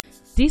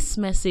This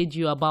message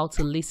you're about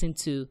to listen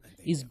to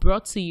is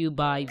brought to you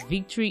by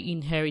Victory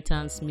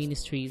Inheritance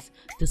Ministries,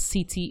 the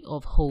City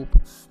of Hope.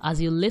 As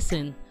you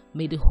listen,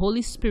 may the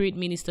Holy Spirit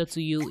minister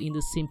to you in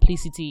the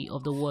simplicity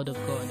of the Word of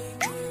God.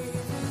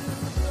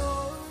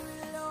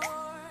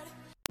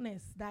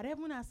 That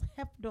heaven has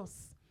helped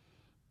us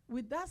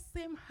with that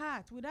same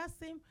heart, with that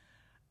same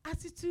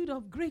attitude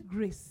of great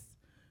grace,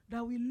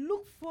 that we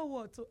look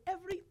forward to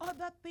every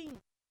other thing.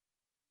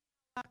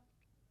 Our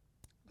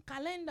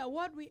calendar,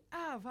 what we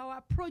have,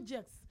 our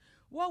projects,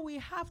 what we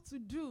have to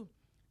do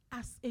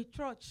as a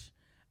church,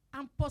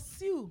 and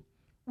pursue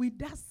with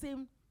that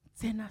same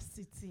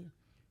tenacity.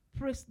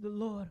 Praise the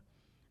Lord.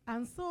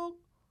 And so,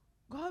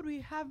 God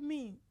will have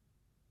me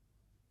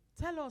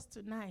tell us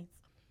tonight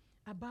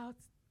about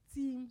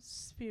team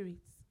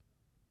spirit.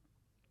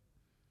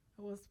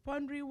 I was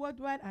pondering what,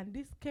 and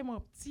this came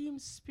up, team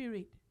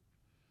spirit.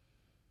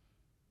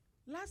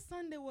 Last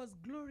Sunday was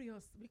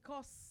glorious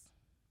because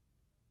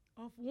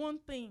of one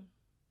thing.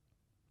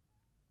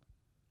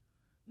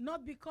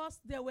 Not because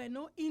there were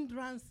no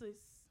hindrances.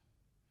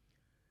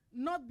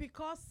 Not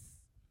because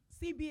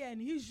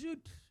CBN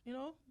issued,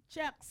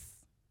 checks.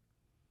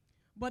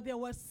 But there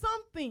was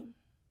something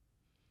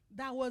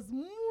that was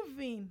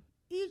moving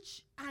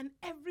each and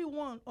every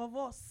one of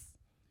us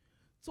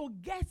to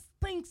get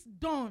things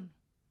done.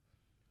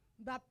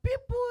 That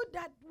people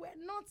that were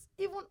not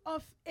even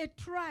of a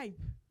tribe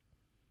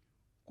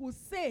could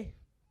say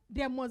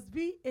there must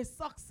be a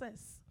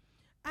success.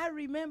 I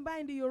remember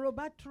in the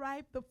Yoruba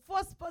tribe, the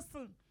first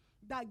person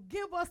that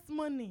gave us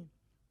money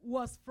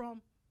was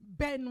from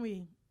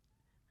Benue.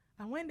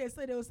 And when they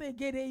will say,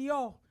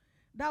 Gedeyo,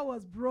 that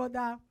was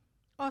Brother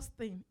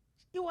Austin.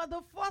 He was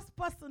the first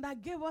person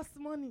that gave us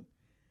money.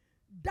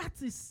 That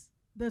is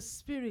the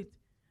spirit.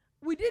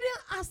 We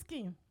didn't ask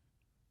him.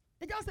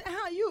 He just said,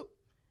 how are you,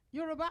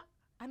 Yoruba?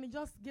 And he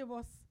just gave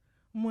us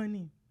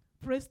money.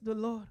 Praise the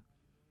Lord.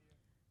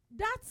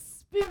 That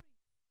spirit.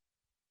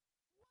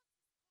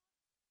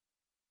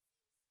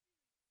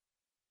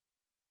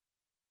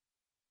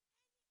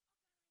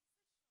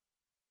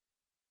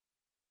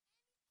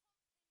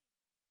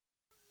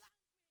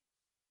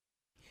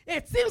 A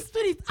team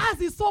spirit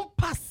has its own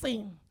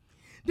passing.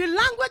 The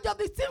language of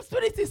the team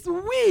spirit is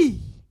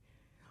we,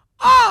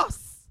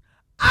 us,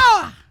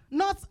 our,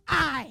 not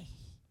I.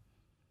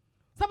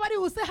 Somebody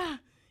will say,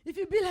 if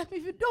you be like me,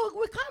 if you don't,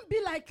 we can't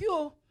be like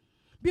you.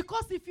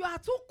 Because if you are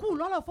too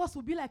cool, all of us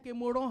will be like a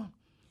moron.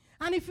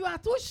 And if you are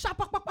too sharp,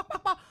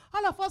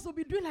 all of us will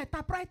be doing like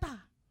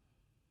typewriter.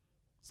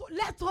 So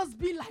let us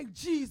be like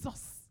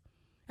Jesus.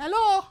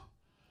 Hello?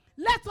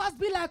 Let us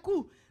be like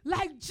who?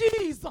 Like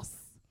Jesus.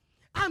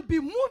 And be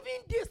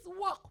moving this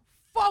work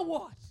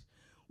forward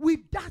with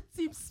that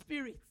team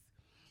spirit.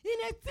 In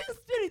a team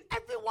spirit,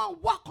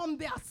 everyone work on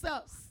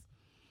themselves.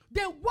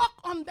 They work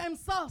on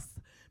themselves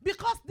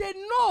because they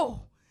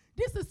know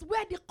this is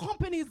where the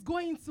company is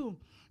going to.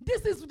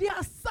 This is the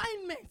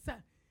assignment.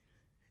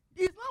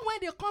 It's not when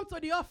they come to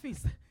the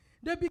office,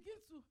 they begin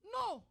to.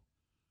 No.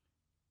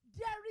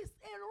 There is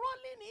a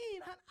rolling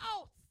in and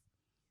out.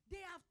 They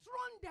have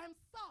thrown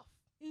themselves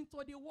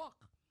into the work,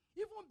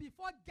 even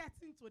before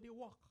getting to the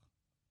work.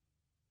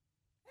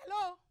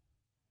 Hello?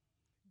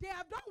 They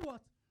have done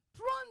what?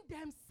 Thrown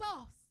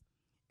themselves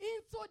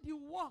into the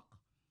work,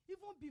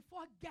 even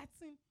before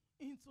getting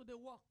into the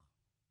work.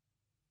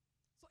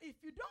 So if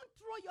you don't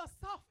throw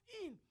yourself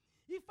in,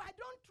 if I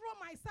don't throw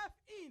myself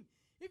in,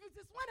 if it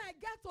is when I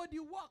get to the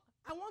work,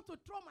 I want to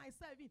throw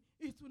myself in,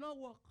 it will not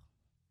work.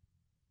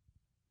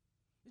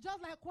 It's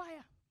just like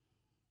choir.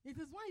 It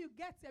is when you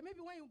get here,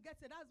 maybe when you get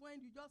here, that's when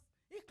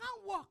it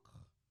can't work.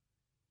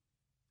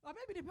 Or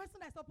maybe the person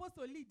that's supposed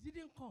to lead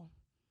didn't come.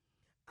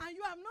 And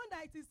you have known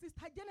that it is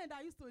Sister Janet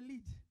that used to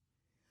lead.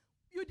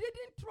 You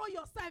didn't throw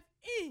yourself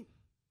in.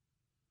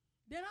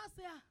 Then I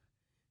say,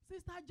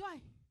 Sister Joy,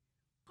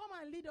 come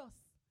and lead us.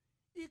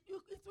 It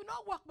will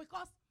not work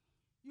because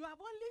you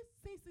have only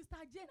seen Sister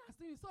Jane as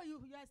you, so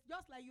you are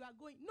just like you are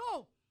going.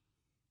 No.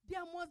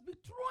 There must be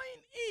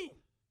throwing in.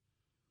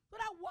 So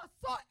that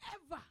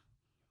whatsoever,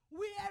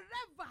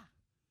 wherever,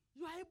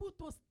 you are able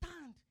to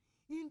stand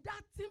in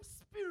that team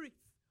spirit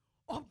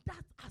of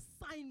that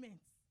assignment.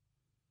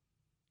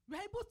 We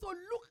are able to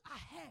look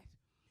ahead.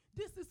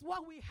 This is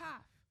what we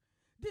have.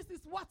 This is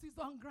what is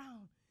on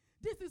ground.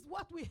 This is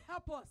what will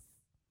help us.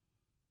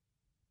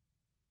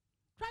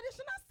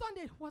 Traditional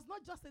Sunday was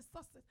not just a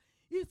success.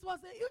 It was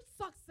a huge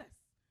success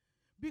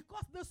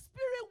because the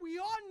spirit we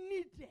all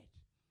needed,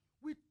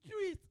 we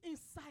threw it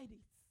inside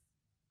it.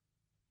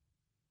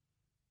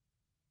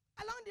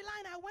 Along the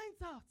line, I went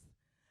out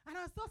and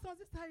I saw some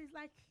sisters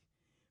like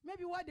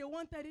maybe what they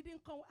wanted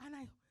didn't come,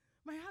 and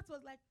my heart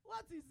was like,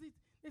 what is it?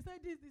 They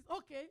said this,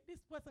 okay, this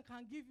person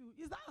can give you.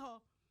 Is that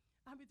all?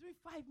 And between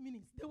 5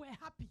 minutes, they were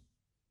happy.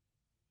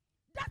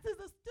 That is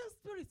the still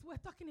spirit we're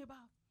talking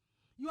about.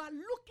 You are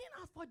looking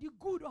out for the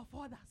good of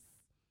others.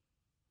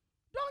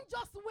 Don't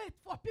just wait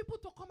for people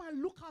to come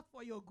and look out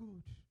for your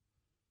good.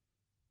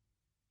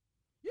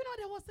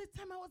 There was a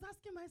time I was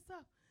asking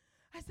myself,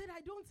 I said,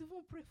 I don't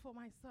even pray for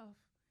myself.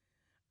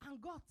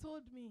 And God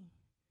told me,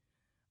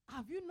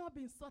 have you not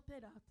been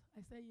sorted out?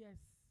 I said, yes.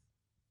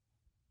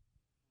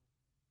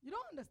 You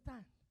don't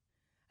understand.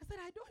 I said,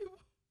 I don't even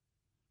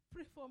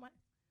pray for my.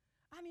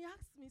 And he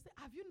asked me, he said,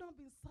 have you not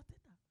been sorted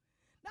out?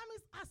 That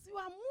means as you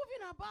are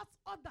moving about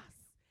others,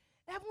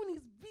 heaven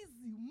is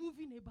busy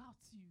moving about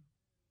you.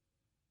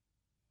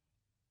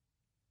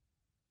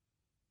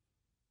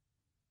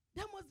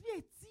 There must be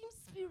a team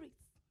spirit.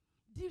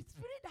 The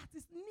spirit that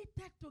is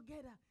knitted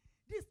together.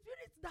 The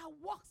spirit that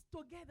works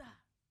together.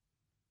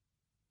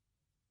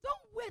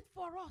 Don't wait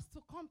for us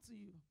to come to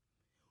you.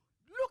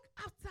 Look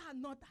after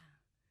another.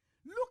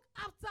 Look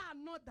after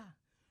another.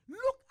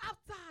 Look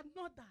after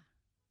another.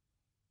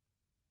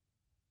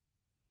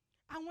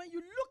 And when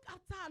you look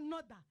after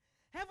another,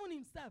 heaven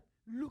himself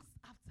looks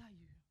after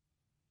you.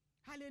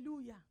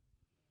 Hallelujah.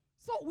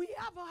 So we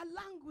have our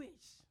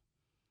language.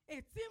 A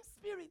team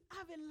spirit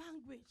have a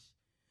language.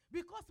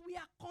 Because we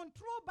are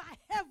controlled by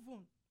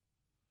heaven.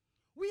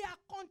 We are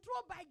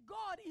controlled by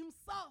God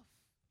himself.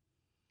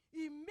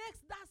 He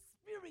makes that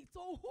spirit to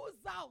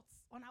ooze out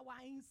on our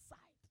inside.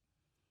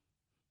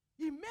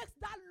 He makes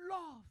that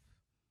love,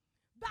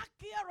 that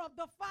care of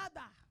the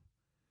Father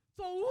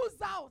to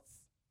ooze out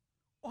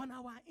on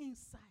our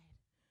inside.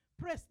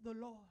 Praise the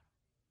Lord.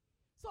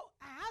 So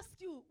I ask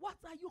you, what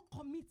are you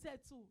committed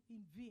to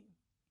in vain?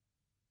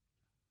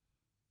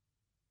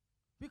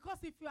 Because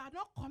if you are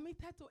not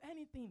committed to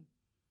anything,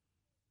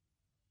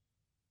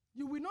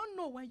 you will not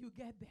know when you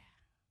get there.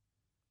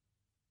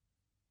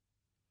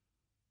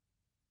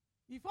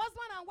 If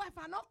husband and wife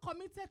are not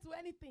committed to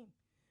anything,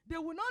 they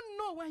will not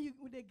know when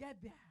they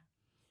get there.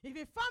 If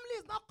a family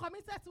is not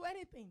committed to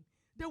anything,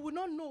 they will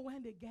not know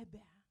when they get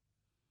there.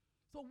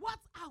 So what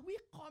are we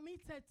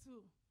committed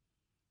to?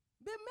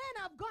 The men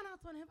have gone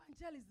out on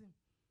evangelism.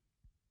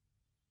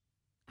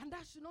 And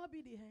that should not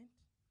be the end.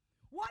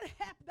 What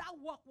helped that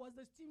work was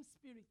the team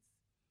spirit.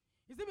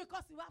 Is it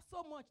because you have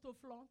so much to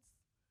flaunt?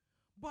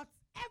 But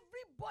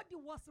everybody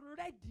was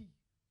ready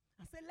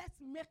and said, let's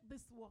make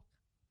this work.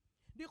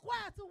 The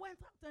choir too went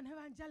out on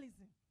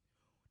evangelism.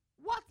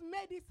 What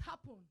made this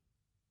happen?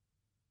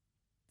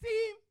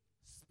 Team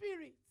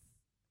spirit.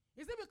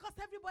 Is it because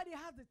everybody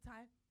has the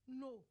time?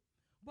 No.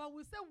 But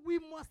we say we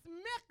must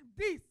make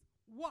this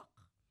work.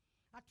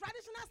 A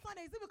traditional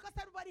Sunday, is it because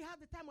everybody has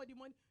the time or the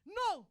money?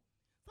 No.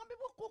 Some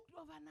people cooked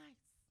overnight.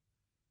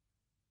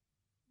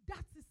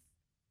 That is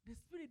the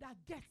spirit that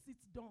gets it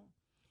done.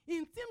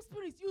 In team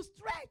spirit, you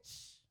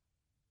stretch.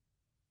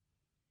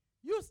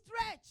 You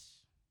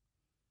stretch.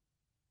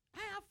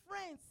 I have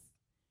friends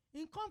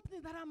in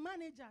companies that are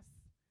managers.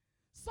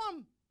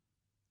 Some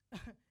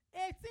 18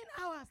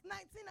 hours,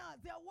 19 hours,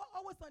 they are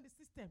always on the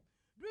system.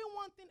 Doing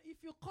one thing,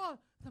 if you call,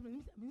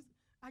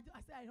 I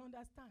say, I don't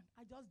understand.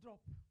 I just drop.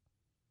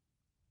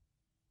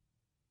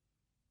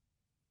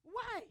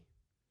 Why?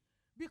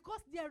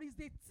 Because there is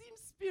a team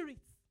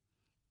spirit.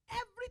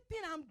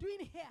 Everything I'm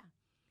doing here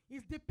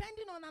is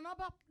depending on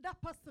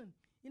that person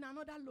in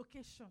another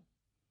location.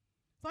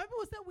 Some people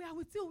will say, we are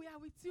with you, we are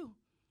with you.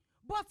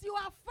 But you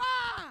are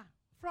far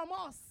from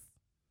us.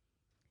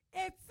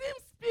 A team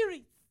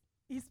spirit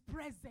is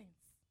present.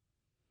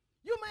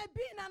 You might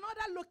be in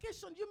another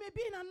location, you may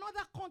be in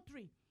another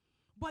country,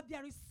 but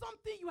there is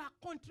something you are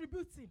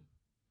contributing.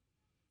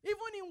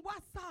 Even in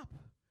WhatsApp,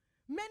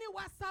 many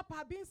WhatsApp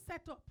are being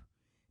set up.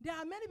 There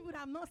are many people that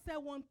have not said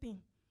one thing.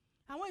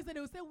 And when you say, they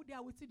will say, they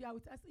are with you, they are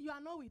with us. You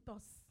are not with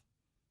us.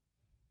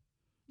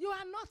 You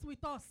are not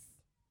with us.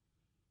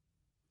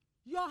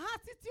 Your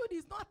attitude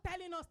is not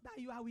telling us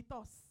that you are with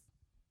us.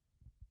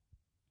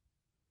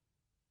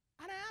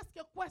 And I ask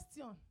a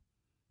question,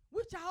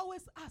 which I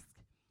always ask,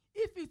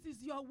 if it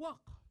is your work,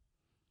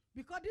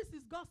 because this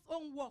is God's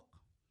own work,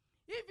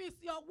 if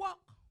it's your work,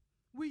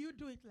 will you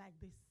do it like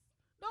this?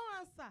 Don't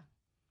answer.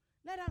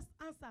 Let us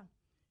answer.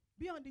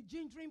 Be on the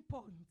gingering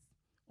point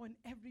on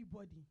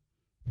everybody.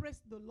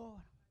 Praise the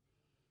Lord.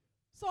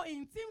 So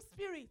in team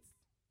spirit,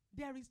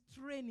 there is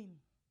training.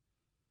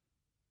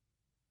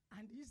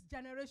 And this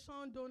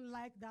generation don't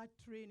like that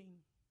training.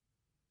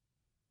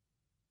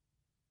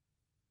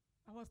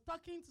 I was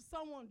talking to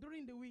someone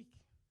during the week,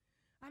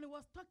 and he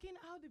was talking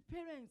how the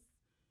parents,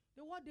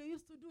 what they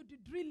used to do, the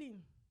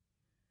drilling.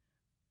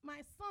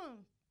 My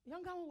son,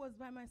 younger one was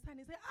by my side,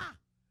 he said,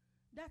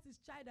 that is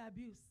child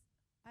abuse.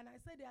 And I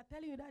said, they are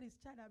telling you that is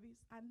child abuse.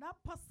 And that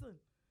person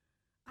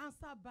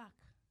answered back.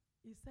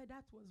 He said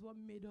that was what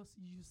made us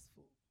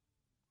useful.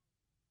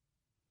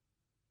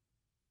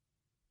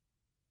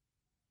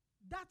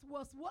 That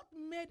was what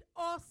made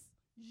us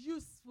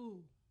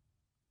useful.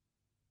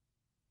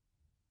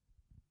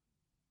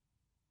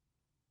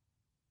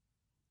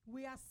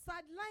 We are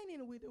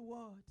sidelining with the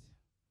word.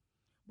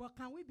 But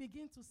can we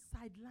begin to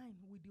sideline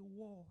with the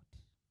word?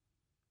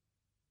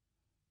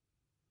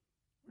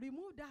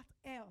 Remove that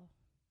L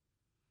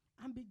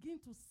and begin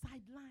to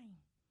sideline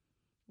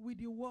with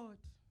the word.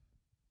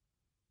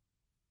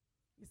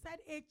 He said,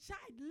 a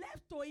child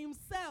left to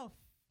himself.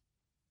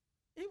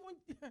 Even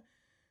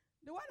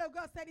the word of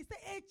God said, he said,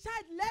 a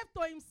child left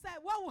to himself,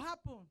 what will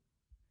happen?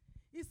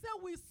 He said,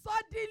 will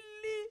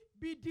suddenly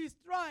be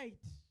destroyed.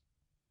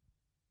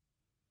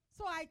 So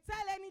So I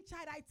tell any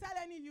child, I tell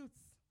any youth,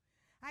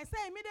 I say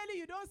immediately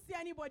you don't see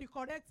anybody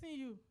correcting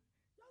you,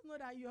 just know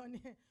that you're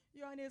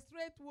on a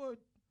straight road.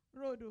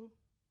 Oh.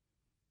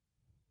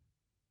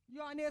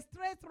 You're on a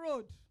straight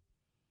road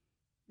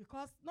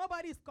because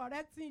nobody is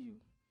correcting you.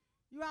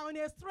 You are on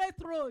a straight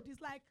road. It's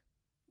like,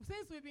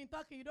 since we've been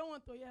talking, you don't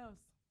want to hear us.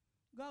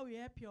 God will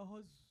help your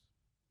hustle.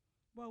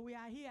 But we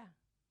are here.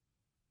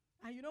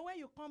 And you know, when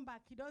you come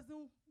back, he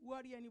doesn't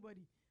worry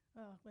anybody.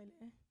 Oh, well,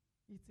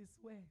 it is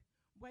well.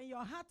 But in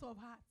your heart of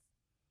hearts,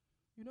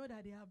 you know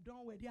that they have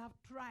done well. They have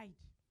tried.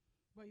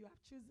 But you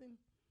have chosen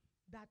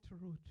that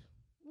road.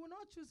 We will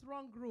not choose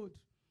wrong road.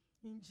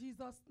 In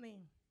Jesus'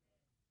 name.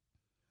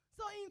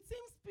 So in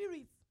team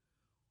spirit,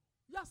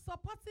 your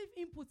supportive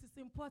input is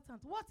important.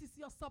 What is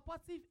your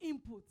supportive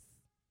input?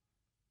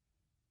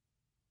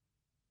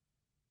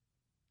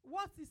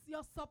 What is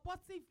your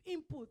supportive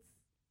input?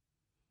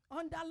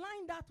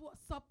 Underline that word,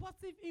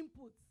 supportive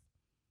input.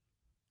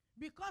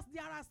 Because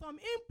there are some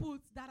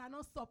inputs that are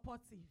not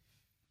supportive.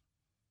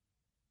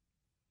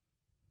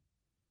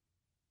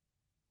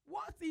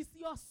 What is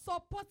your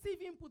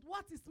supportive input?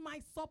 What is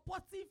my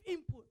supportive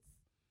input?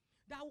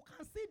 That we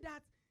can see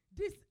that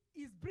this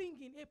is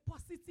bringing a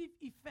positive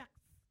effect.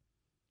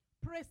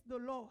 Praise the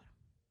Lord.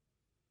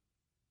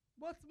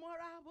 Both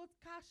moral, both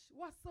cash,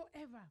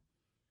 whatsoever.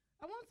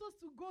 I want us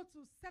to go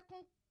to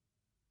 2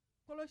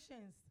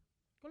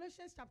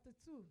 Colossians chapter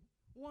 2,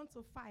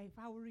 1-5.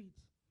 I will read.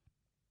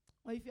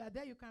 Or if you are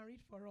there, you can read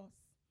for us.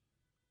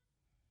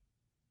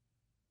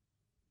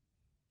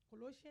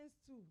 Colossians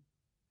 2.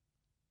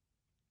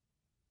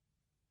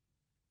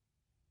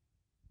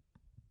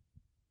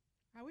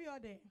 Are we all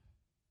there?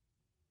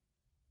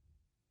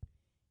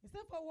 He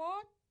said, for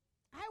what?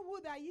 I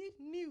would that ye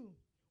knew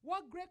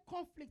what great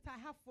conflict I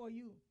have for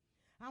you,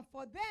 and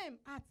for them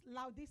at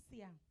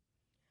Laodicea,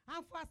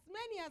 and for as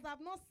many as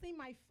have not seen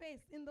my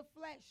face in the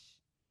flesh.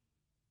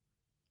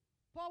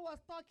 Paul was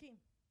talking.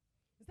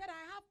 He said,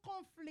 I have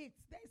conflicts.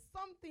 There is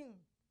something.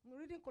 I'm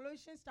reading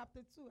Colossians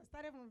chapter 2. I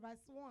started from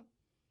verse 1.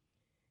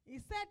 He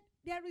said,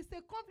 there is a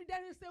conflict.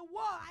 There is a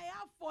war I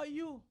have for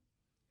you.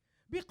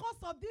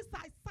 Because of this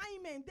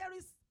assignment, there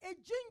is a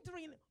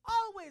gingering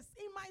always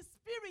in my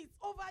spirit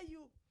over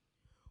you.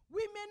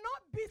 We may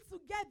not be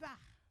together,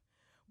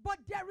 but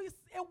there is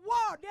a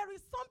war. There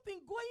is something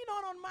going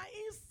on my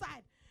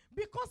inside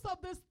because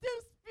of the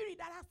same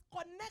spirit that has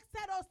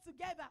connected us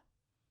together.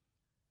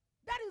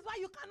 That is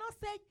why you cannot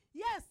say,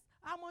 yes,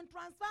 I'm on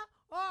transfer,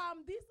 or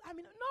I'm this.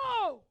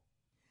 No.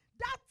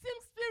 That team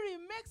spirit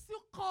makes you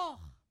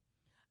call.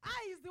 How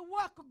is the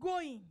work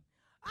going?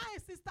 How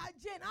is Sister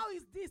Jane? How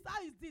is this?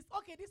 How is this?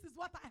 Okay, this is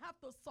what I have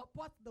to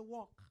support the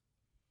work.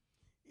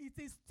 It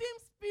is team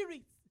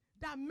spirit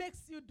that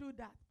makes you do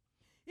that.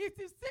 It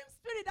is team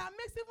spirit that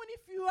makes, even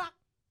if you are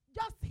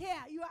just here,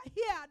 you are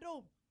here at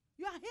home.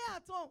 You are here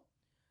at home.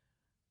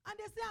 And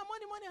they say, I'm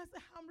money. I say,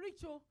 I'm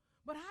rich, oh.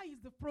 But how is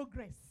the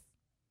progress?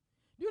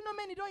 Do you know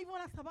many don't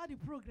even ask about the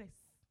progress?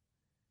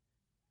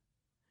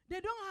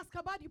 They don't ask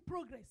about the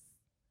progress.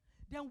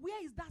 Then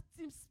where is that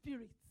team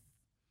spirit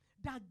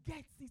that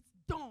gets it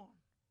done?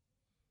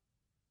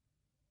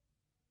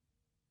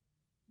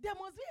 There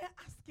must be an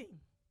asking.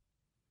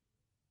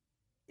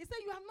 He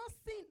said, you have not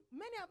seen,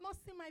 many have not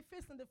seen my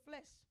face in the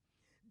flesh.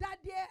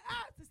 That their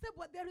heart, he said,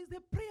 but there is a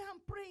prayer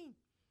I'm praying.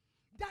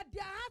 That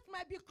their heart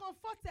might be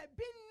comforted,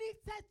 being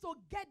knitted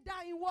together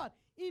in what?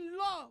 In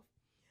love.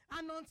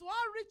 And unto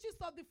all riches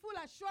of the full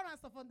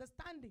assurance of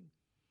understanding.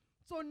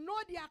 To know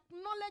the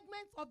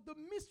acknowledgement of the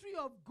mystery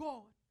of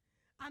God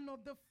and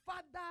of the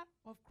Father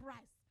of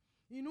Christ.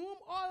 In whom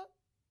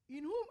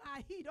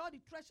are hid all the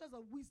treasures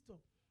of wisdom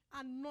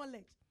and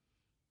knowledge.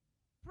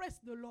 Praise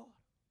the Lord.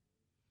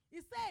 He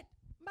said,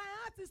 my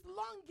heart is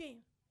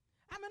longing.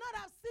 I may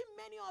not have seen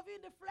many of you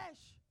in the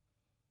flesh,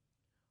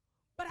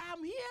 but I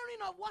am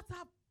hearing of what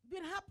have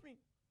been happening.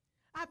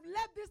 I've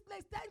left this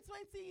place 10,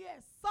 20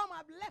 years. Some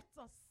have left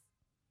us.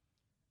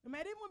 You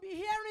might even be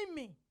hearing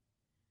me.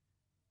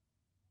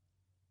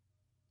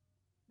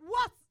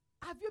 What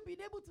have you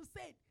been able to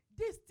say?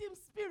 This team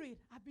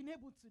spirit have been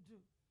able to do.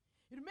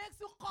 It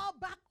makes you call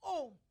back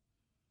home.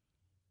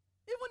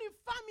 Even in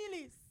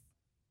families,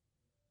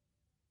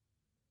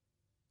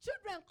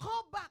 children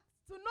call back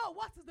to know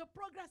what is the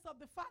progress of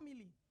the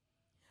family.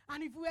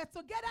 And if we are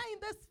together in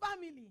this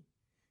family,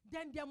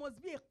 then there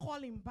must be a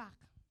calling back.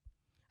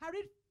 I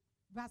read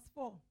verse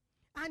 4.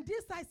 And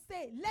this I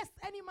say, lest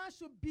any man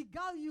should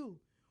beguile you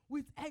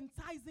with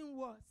enticing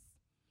words.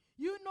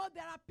 You know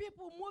there are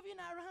people moving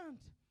around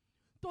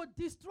to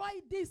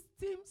destroy these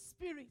team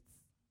spirits.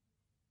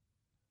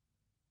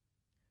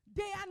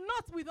 They are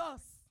not with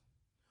us,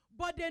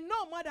 but they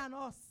know more than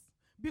us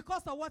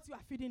because of what you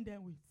are feeding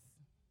them with.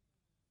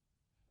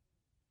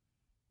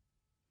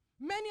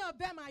 Many of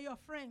them are your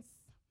friends.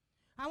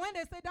 And when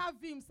they say that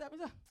vim,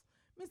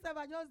 Mr.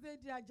 I just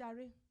did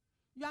Jare.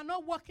 You are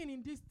not working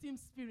in these team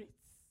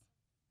spirits.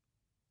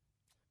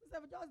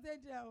 Mr. just did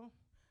you know,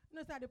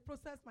 they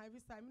process my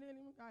visa.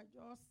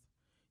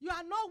 You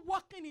are not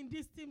working in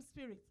this team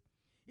spirit.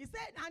 He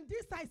said, and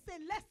this I say,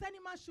 lest any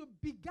man should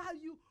beguile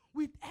you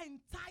with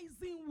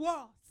enticing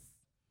words.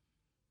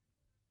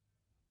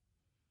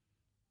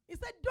 He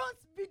said, don't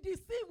be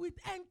deceived with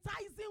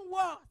enticing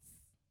words.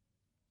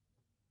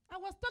 I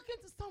was talking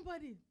to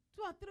somebody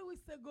 2 or 3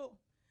 weeks ago,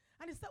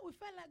 and he said, we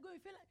felt like going,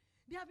 felt like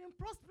they have been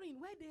prospering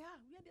where they are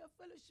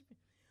fellowshipping.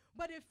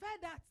 But they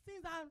felt that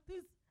things are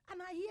things, and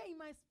I hear in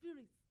my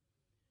spirit,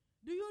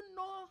 do you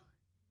know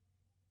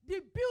the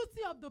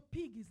beauty of the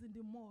pig is in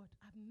the mud?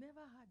 I've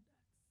never heard that.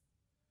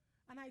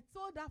 And I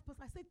told that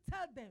person, I said,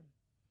 tell them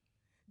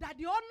that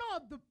the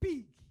honor of the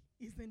pig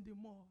is in the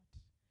mud.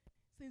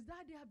 Since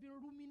that day, I've been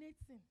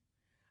ruminating.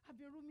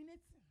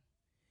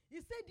 He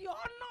said, the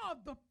honor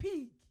of the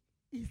pig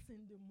is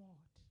in the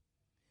mud.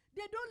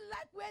 They don't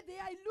like where they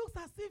are. It looks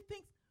as if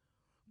things,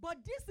 but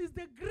this is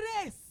the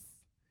grace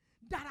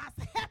that has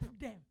helped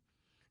them,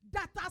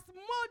 that has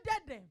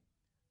molded them.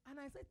 And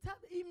I said, tell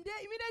them,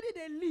 immediately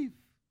they leave.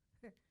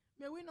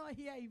 May we not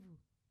hear evil.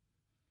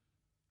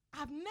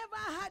 I've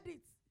never had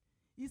it.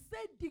 He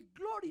said, the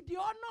glory, the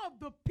honor of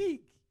the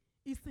pig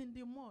is in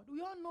the mud.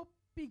 We all know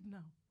pig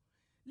now.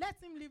 Let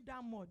him leave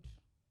that mud.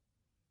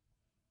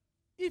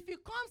 If he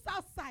comes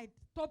outside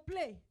to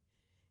play,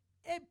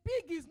 a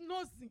pig is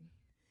nosing.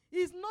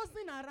 He's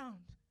nosing around.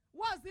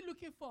 What is he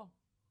looking for?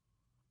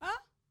 Huh?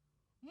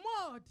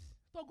 Mud.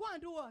 To go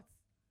and do what?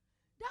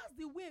 That's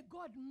the way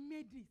God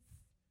made it.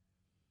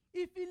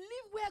 If he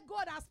live where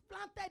God has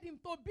planted him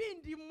to be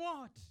in the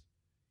mud,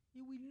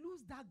 he will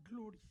lose that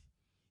glory.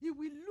 He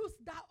will lose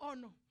that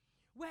honor.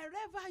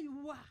 Wherever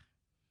you are,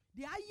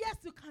 the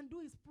highest you can do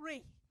is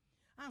pray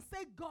and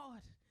say,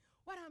 God,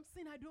 what I'm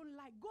seeing I don't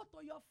like. Go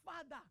to your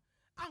Father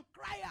and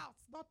cry out,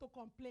 not to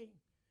complain.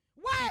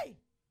 Why?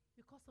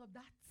 Because of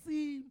that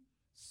team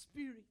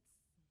spirit.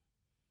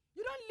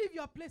 You don't leave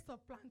your place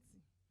of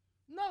planting.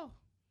 No.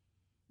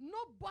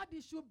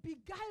 Nobody should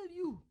beguile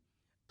you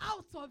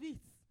out of it.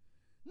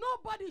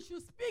 Nobody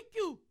should speak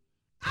you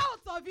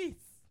out of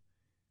it.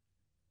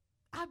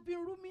 I've been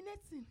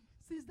ruminating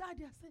since that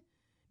day. I said,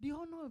 the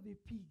honor of a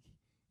pig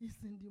is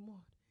in the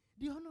mud.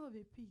 The honor of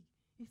a pig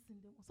is in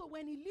the mud. So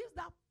when he leaves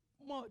that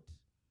mud,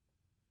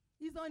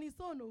 he's on his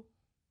own. Oh.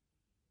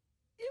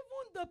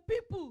 Even the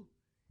people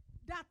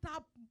that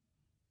are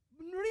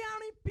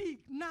rearing pig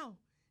now,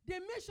 they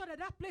make sure that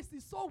that place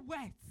is so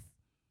wet.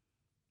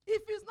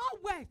 If it's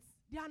not wet,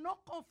 they are not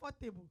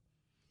comfortable.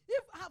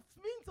 If I've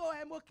been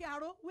to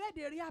Mokaro, where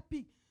they rear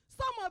pig,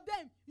 some of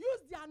them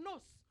use their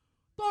nose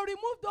to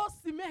remove those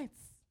cements,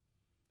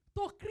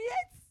 to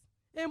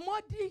create a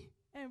muddy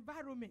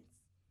environment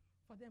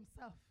for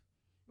themselves.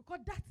 Because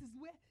that is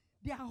where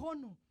their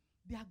honor,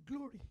 their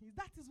glory is.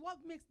 That is what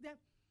makes them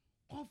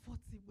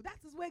comfortable. That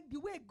is where the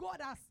way God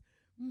has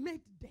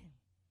made them.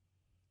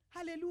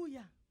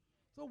 Hallelujah.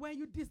 So when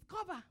you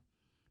discover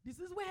this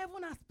is where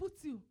heaven has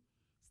put you,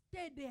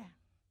 stay there.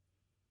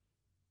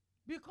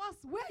 Because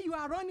where you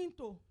are running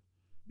to,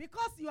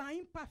 because you are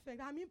imperfect,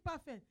 I'm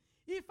imperfect.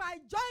 If I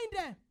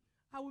join them,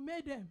 I will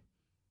make them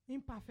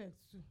imperfect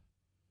too.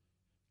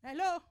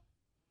 Hello?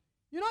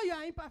 You know you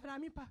are imperfect,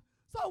 I'm imperfect.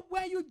 So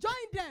when you join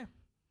them,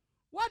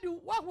 what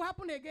will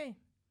happen again?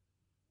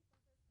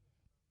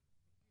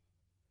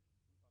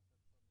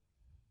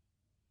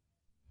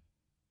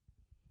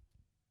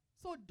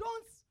 So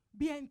don't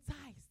be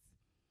enticed.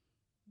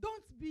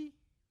 Don't be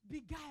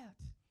beguiled.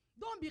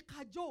 Don't be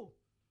cajoled.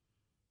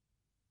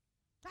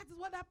 That is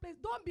what that place.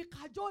 Don't be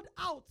cajoled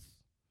out.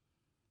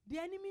 The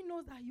enemy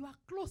knows that you are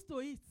close to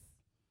it.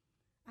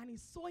 And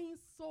he's sowing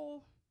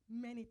so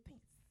many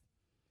things.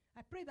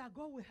 I pray that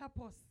God will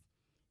help us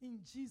in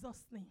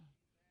Jesus' name.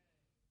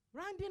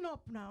 Rounding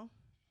up now.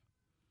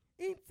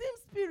 In team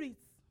spirit,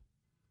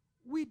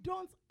 we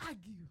don't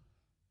argue.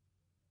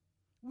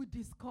 We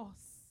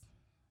discuss.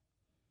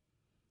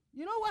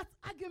 You know what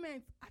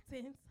argument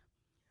attains?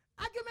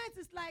 Argument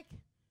is like,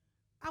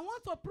 I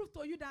want to prove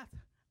to you that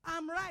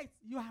I'm right,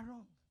 you are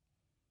wrong.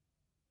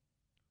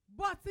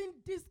 But in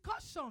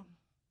discussion,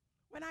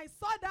 when I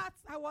saw that,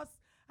 I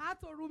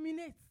had to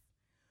ruminate.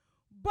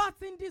 But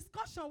in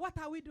discussion, what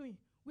are we doing?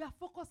 We are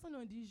focusing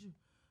on the issue.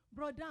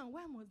 Brother,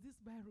 why must this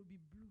Bible be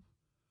blue?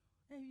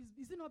 And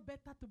is it not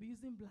better to be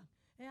using black?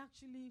 And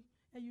actually,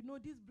 you know,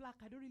 this black,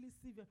 I don't really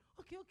see it.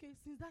 Okay,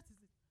 since that is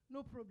it,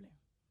 no problem.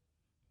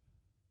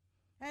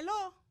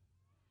 Hello?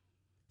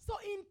 So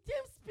in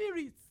team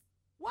spirits,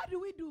 what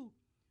do?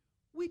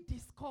 We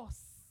discuss.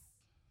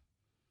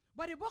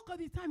 But the bulk of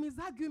the time is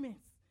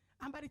arguments.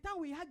 And by the time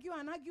we argue,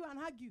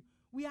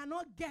 we are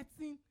not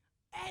getting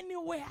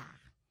anywhere.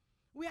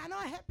 We are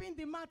not helping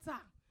the matter.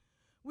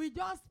 We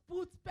just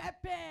put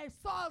pepper,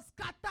 salt,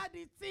 scatter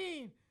the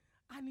thing,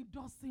 and it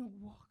doesn't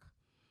work.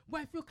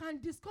 But if you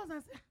can discuss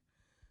and say,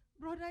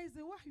 brother,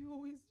 why you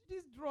always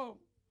this drum?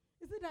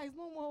 Is it that it's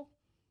no more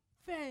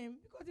firm?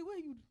 Because the way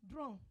you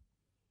drum,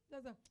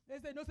 they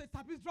say, no, say,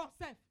 tap his drum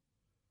self.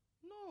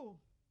 No.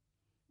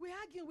 We're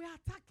arguing, we're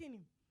attacking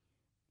him.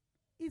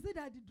 Is it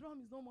that the drum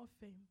is no more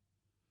firm?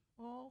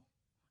 Or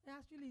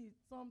actually,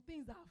 some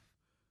things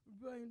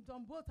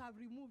some boats have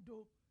removed,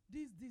 though.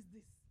 This.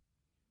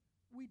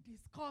 We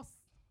discuss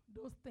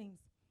those things.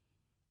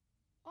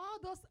 All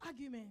those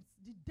arguments,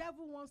 the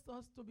devil wants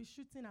us to be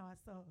shooting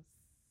ourselves.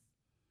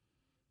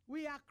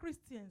 We are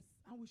Christians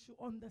and we should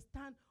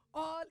understand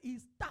all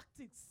his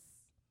tactics.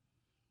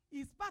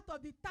 It's part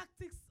of the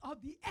tactics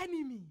of the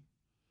enemy.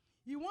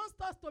 He wants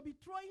us to be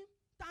throwing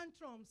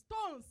tantrums,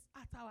 stones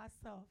at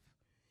ourselves,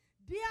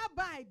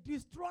 thereby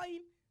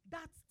destroying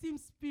that team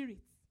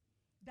spirit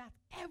that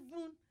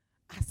heaven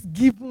has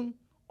given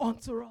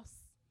unto us.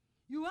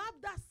 You have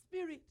that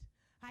spirit.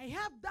 I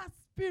have that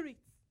spirit.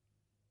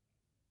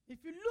 If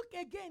you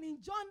look again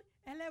in John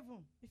 11,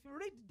 if you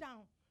read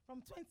down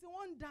from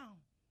 21 down,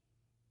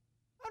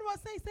 what was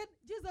saying? He said,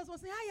 Jesus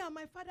was saying, I and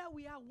my Father,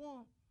 we are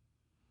one.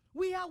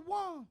 We are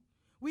one.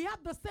 We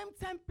have the same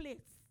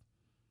templates.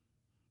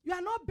 You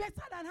are not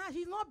better than her.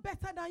 She's not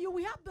better than you.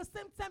 We have the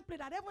same template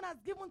that heaven has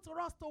given to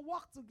us to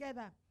work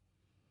together.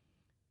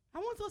 I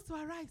want us to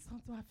arise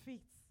unto our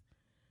feet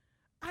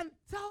and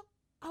tell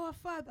our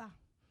Father,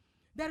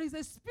 there is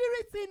a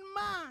spirit in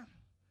man,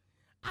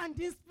 and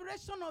the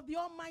inspiration of the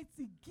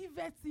Almighty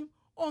giveth him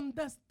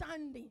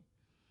understanding.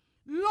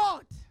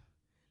 Lord,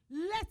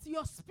 let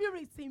your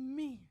spirit in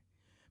me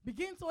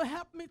begin to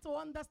help me to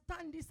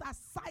understand this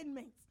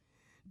assignment,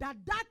 that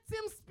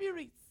team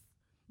spirit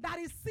that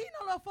is seeing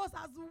all of us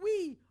as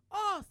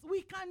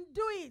we can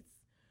do it.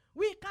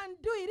 We can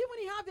do it. Even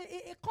if you have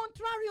a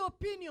contrary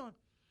opinion.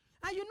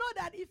 And you know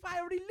that if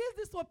I release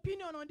this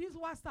opinion on this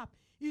WhatsApp,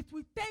 it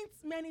will taint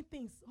many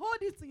things. Hold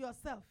it to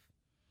yourself.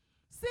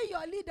 See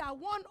your leader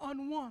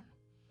one-on-one.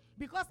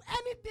 Because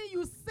anything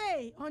you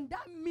say on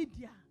that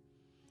media,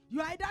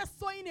 you're either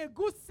sowing a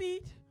good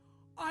seed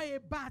or a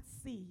bad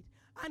seed.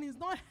 And it's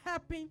not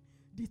helping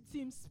the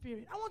team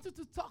spirit. I want you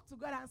to talk to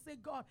God and say,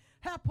 God,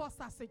 help us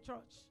as a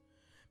church.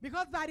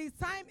 Because by the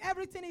time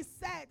everything is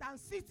set and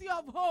City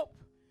of Hope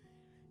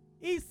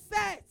is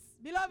set,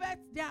 beloved,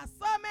 there are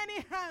so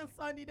many hands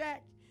on the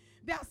deck.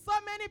 There are so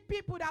many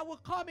people that will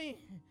come in.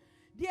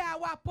 They are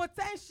our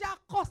potential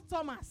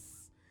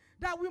customers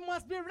that we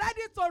must be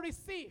ready to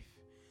receive.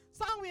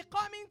 Some will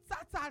come in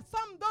tattered.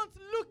 Some don't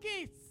look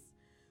it.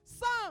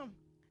 Some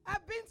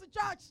have been to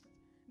church.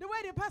 The way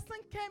the person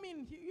came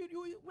in,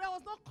 there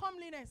was no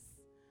comeliness.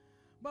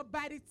 But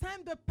by the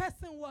time the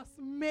person was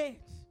made,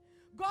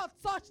 God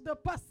touched the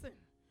person.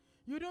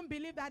 You don't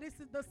believe that this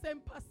is the same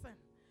person.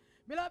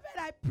 Beloved,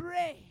 I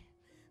pray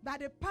that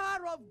the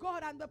power of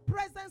God and the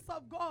presence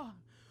of God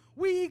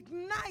will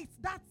ignite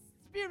that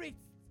spirit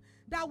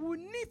that will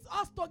knit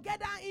us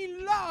together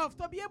in love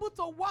to be able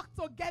to work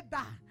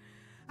together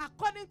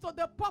according to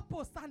the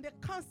purpose and the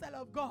counsel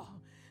of God.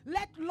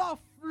 Let love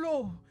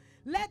flow.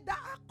 Let that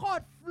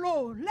accord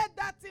flow. Let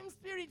that team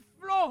spirit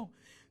flow.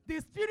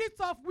 The spirit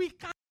of we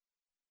can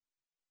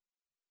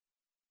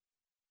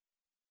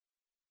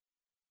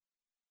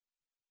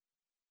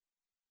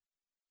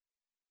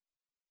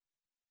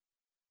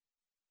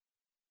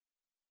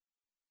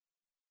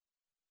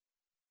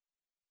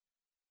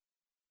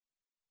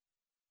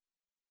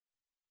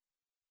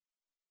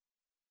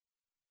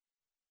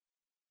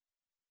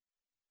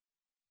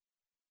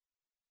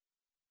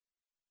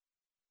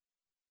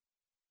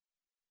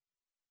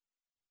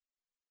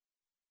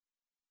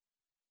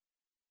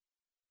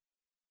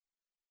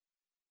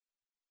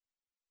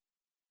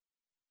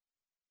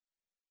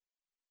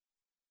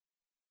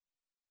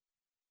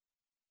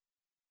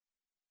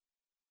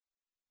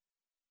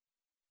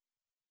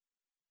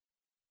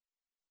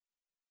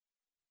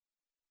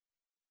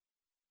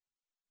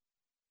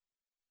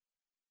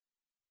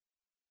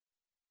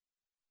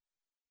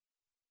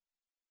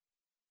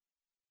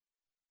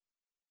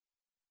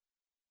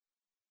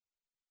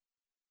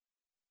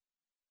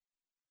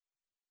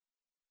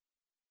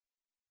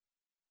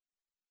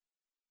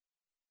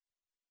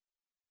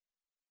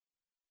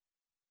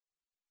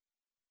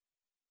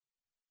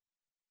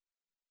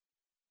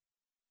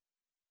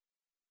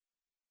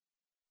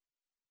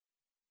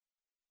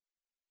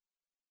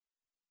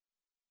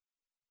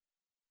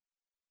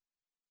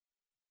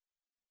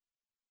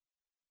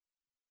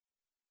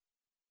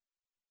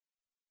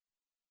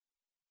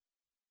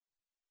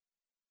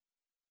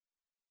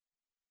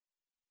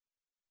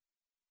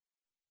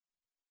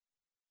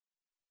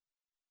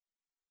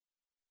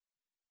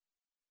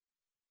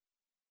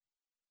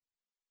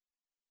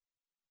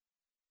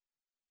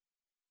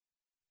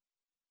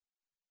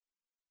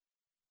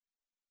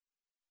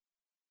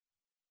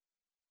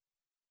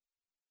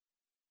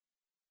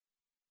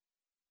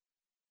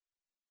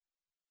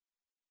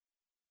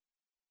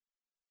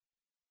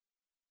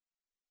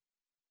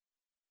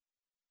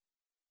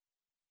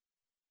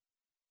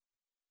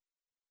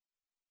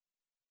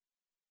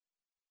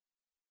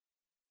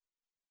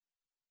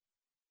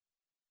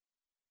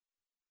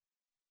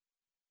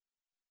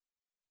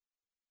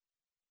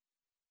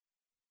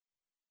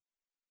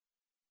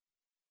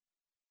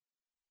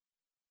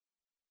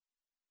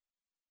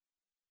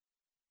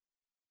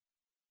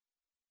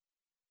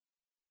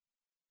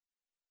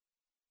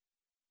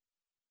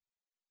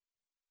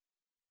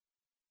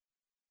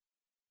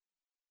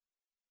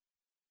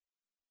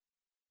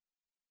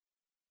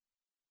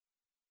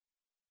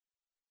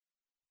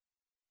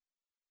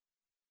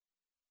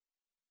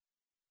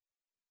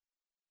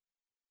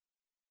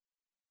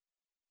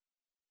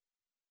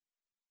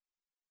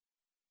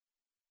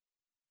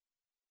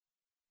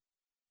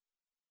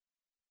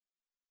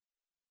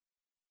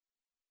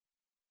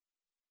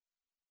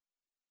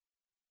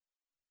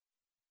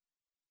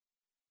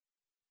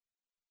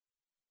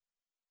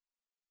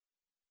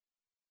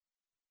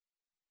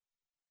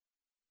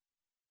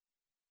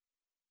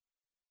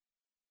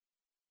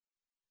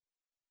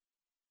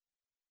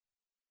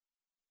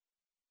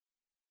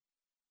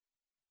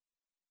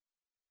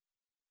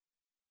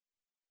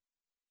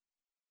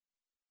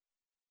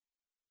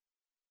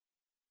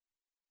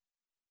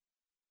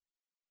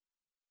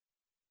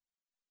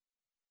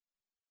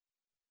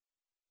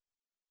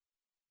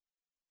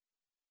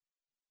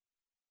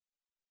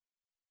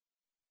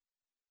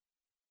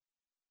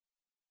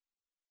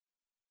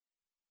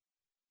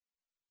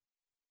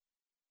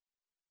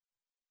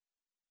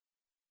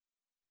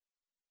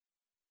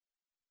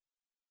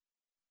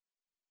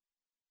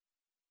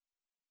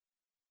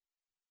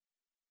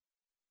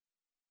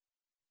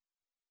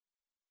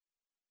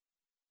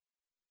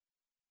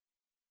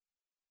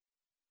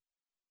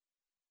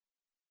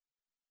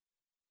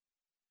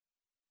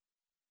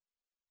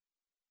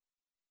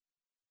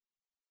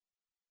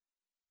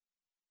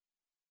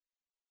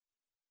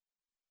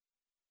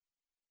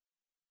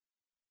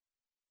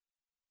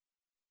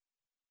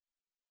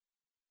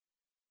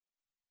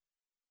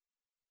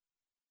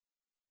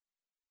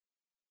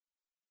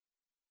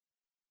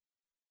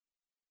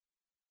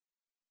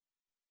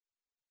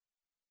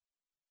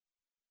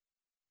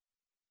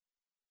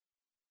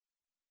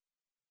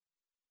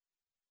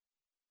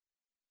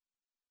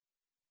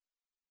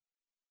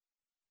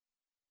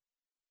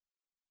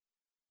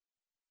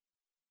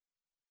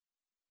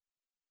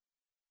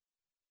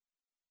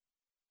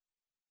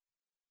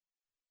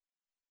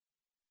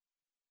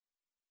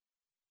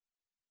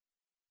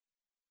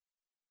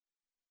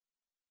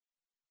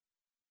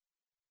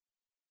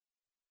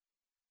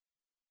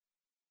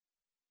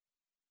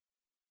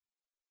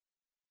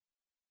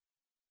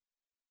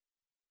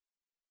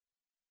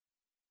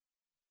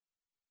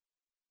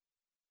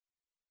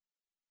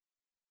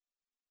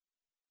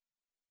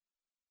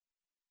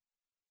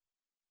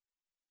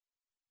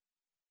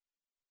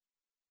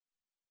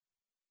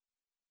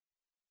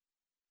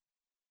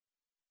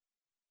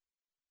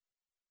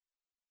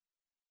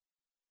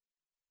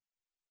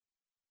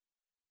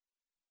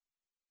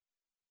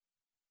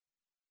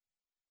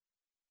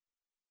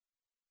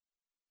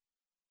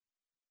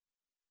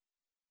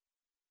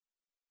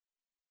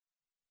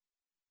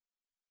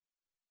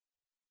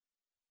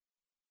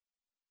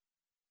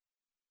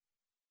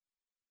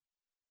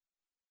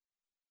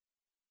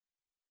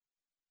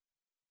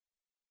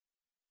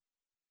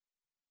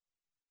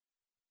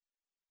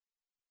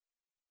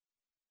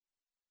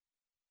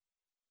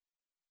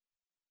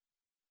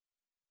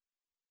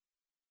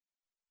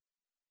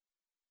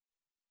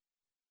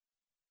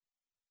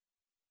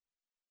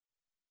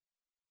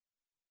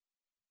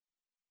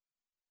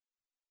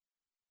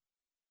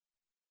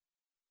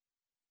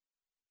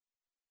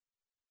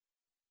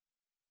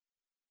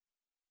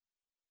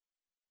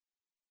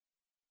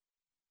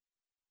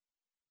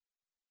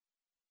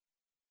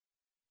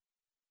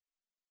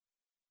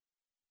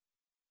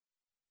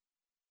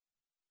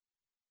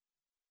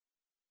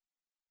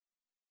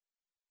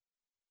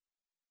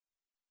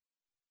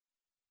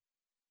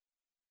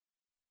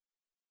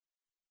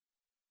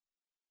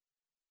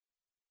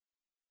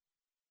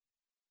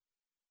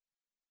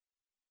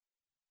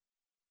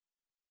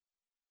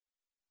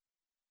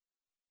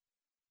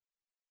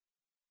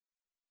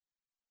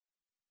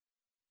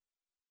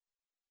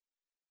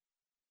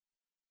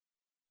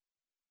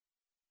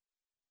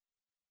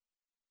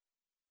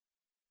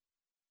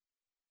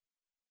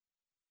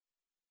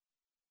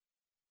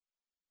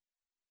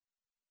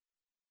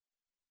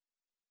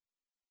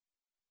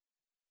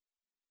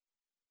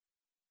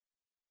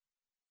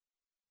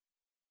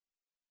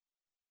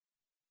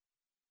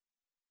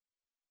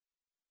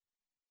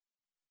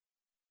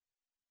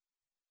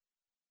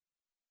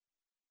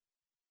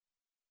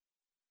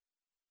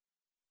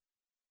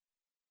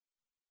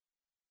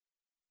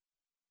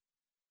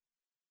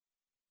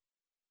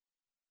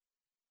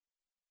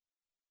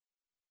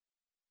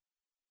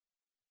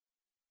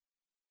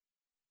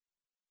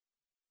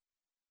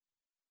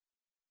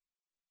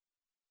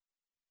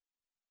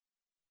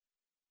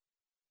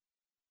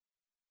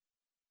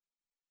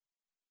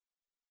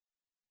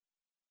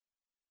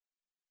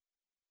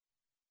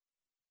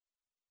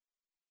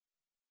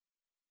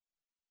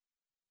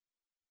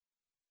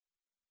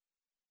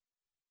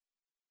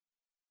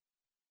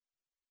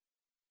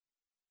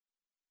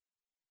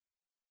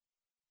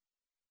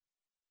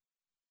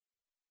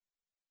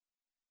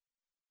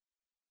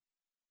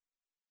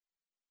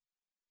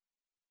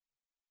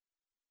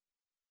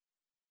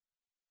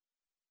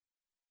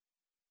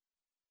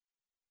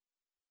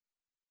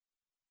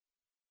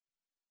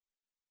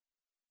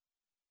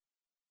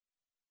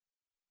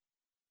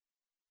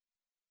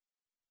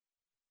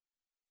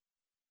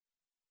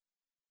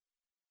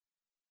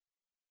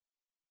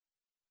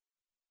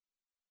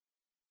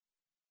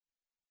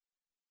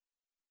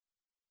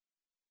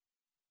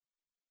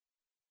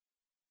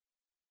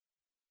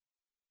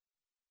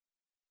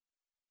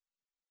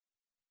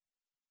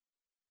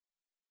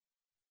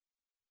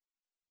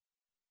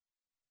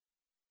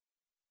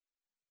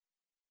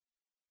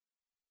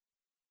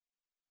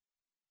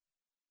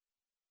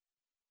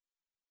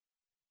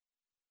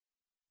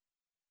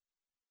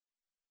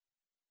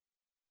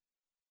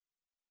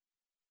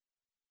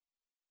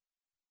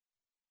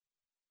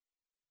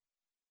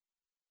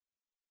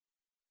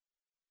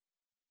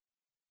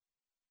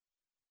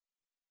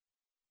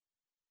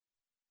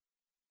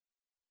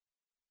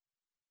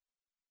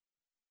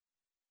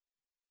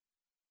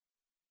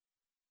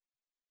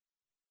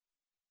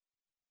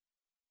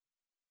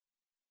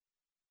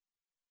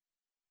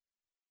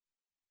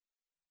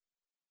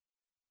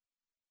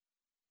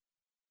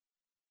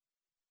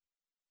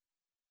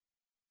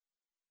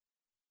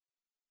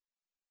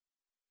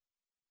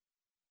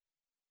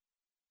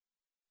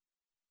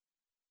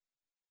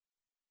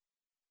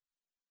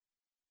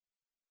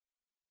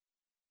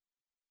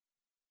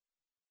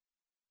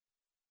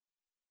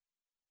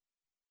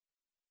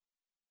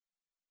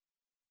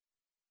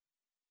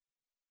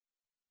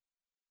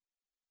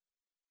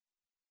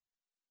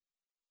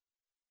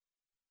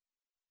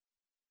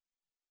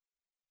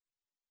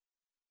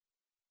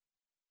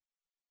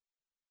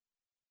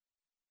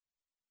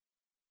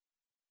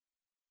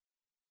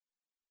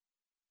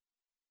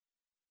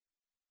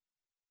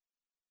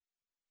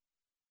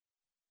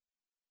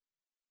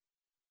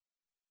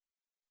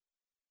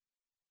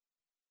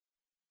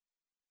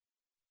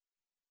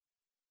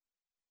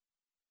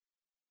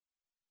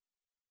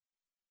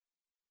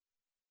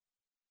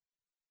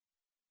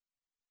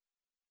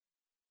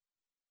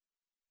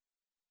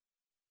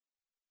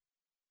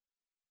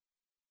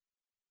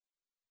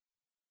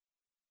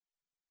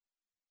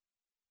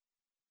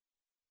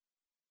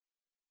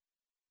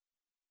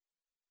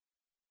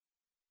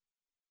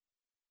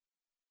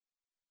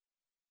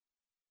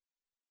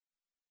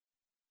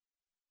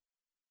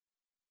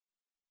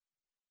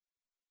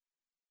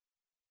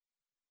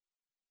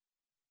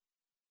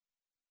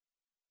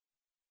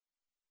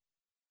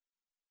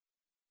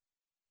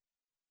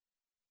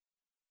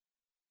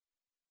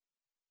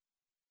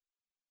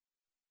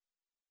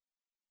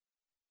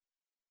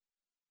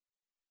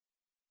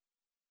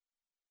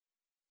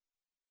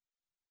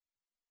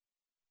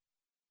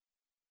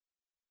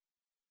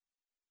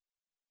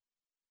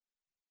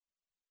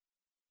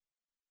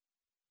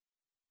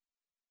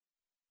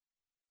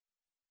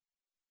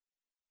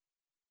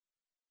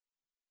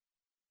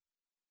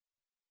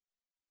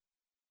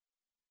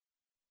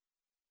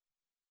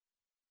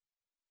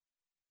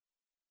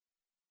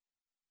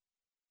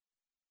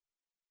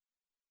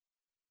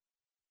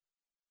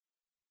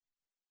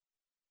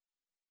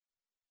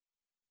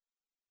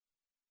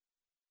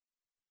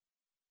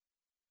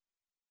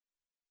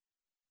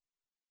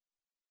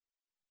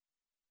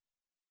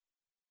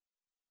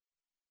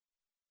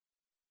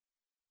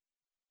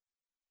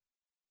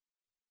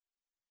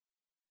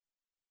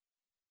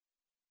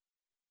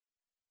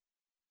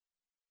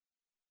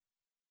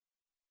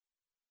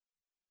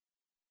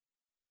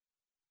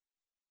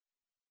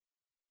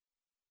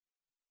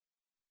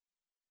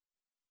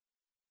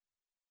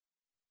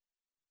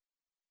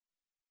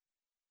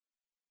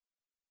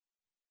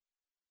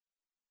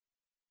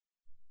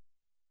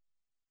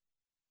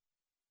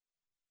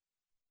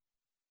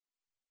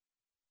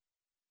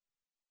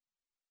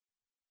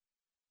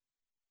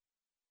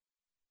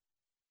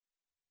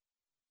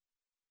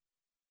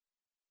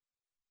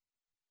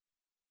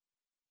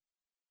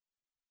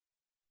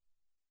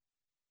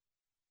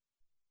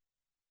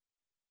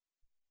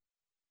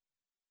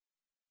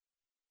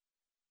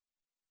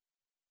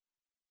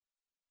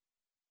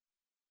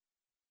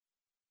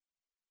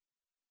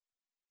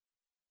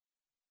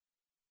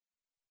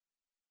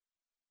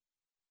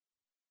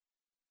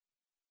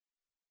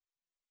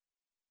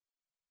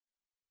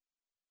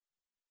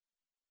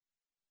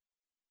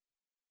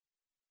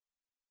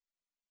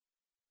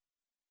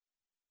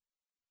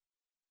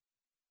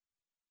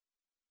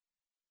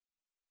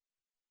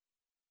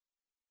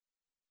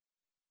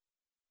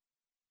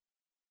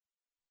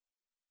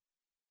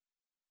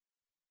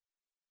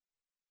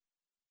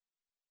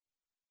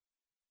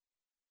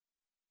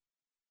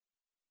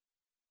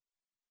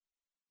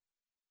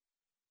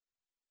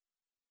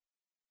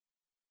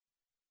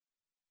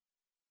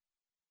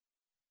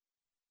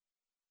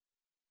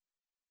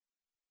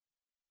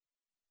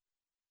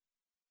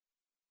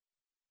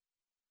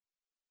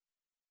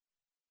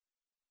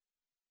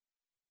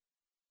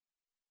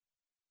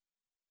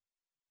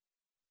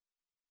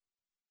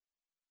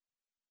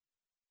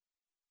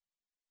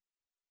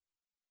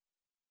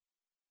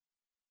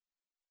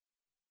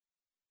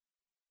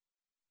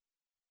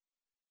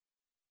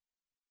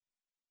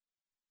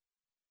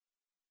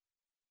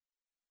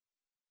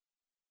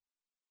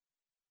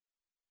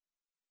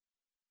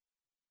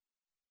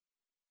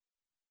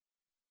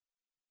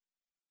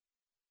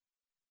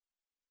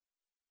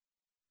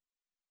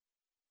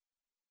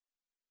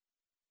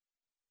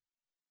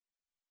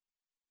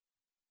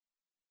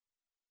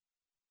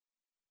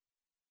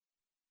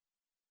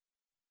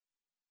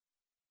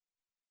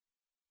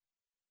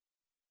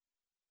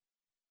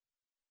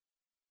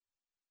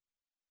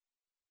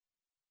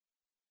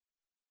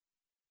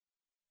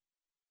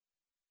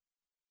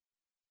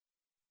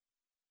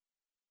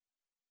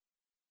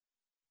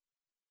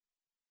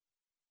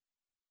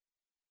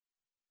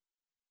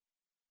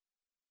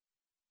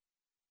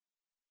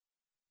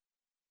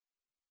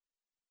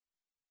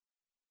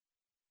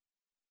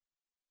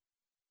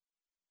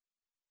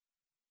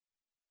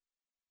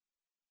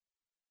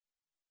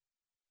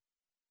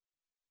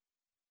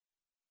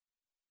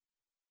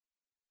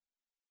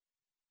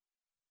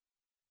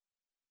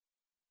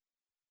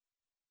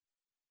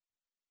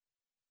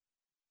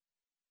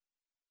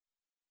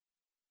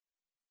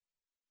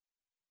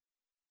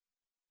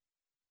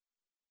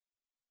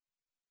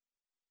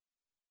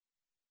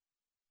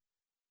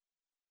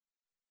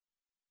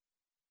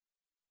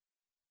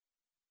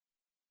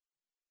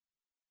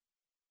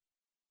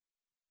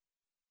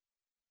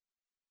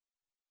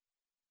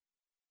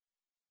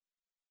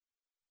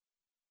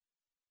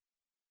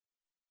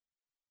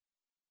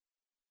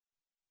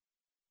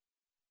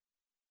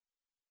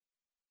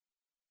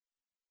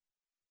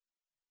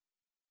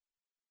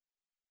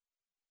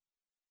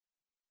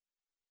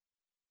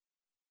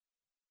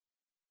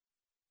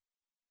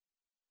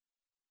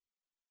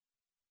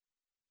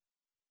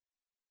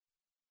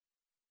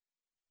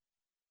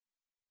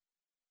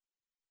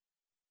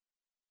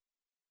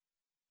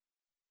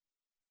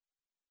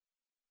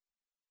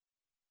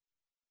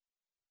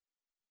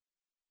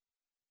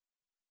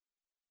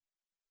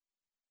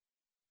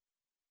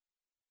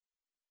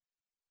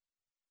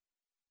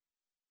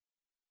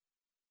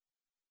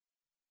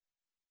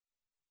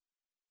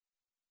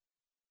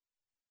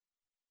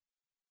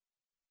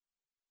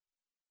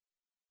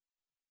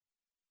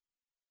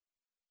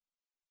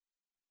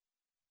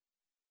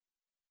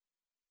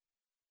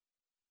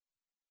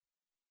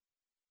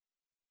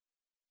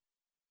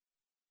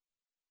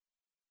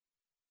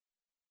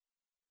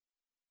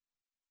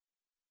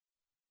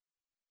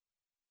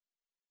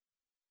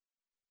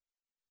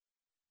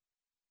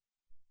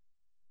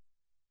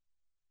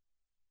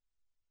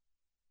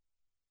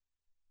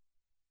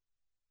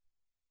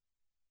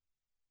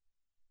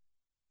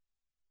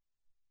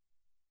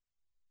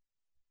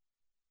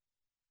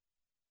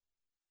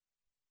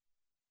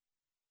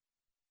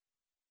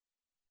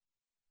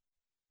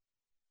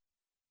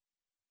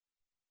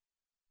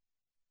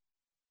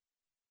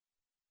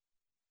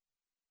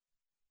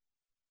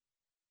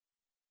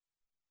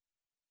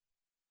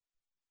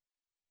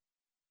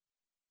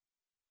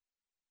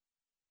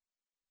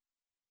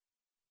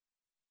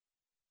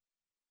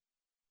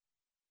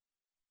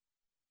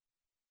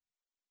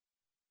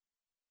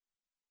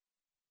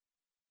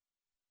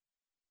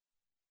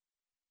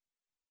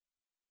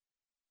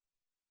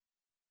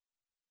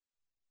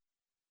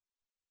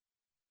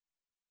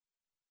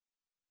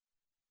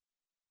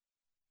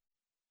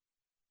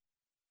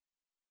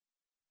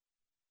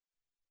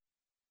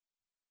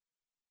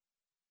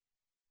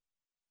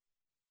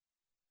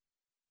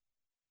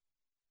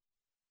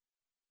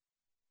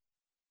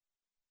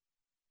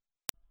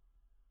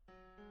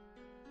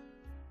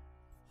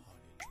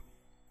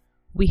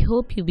We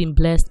hope you've been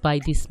blessed by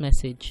this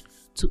message.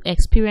 To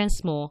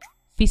experience more,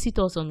 visit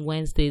us on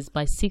Wednesdays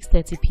by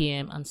 6:30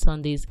 p.m. and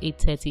Sundays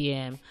 8:30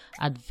 a.m.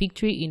 at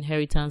Victory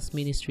Inheritance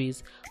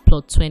Ministries,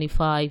 Plot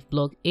 25,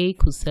 Block A,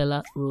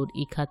 Kusela Road,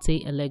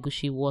 Ikate,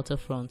 Elegushi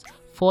Waterfront,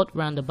 4th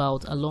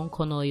Roundabout along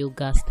Konoyo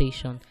Gas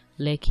Station,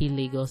 Lekki,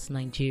 Lagos,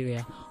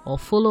 Nigeria. Or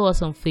follow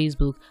us on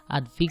Facebook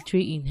at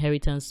Victory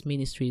Inheritance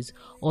Ministries,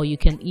 or you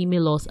can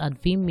email us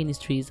at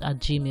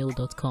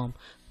vimministries@gmail.com.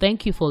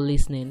 Thank you for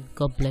listening.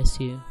 God bless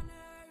you.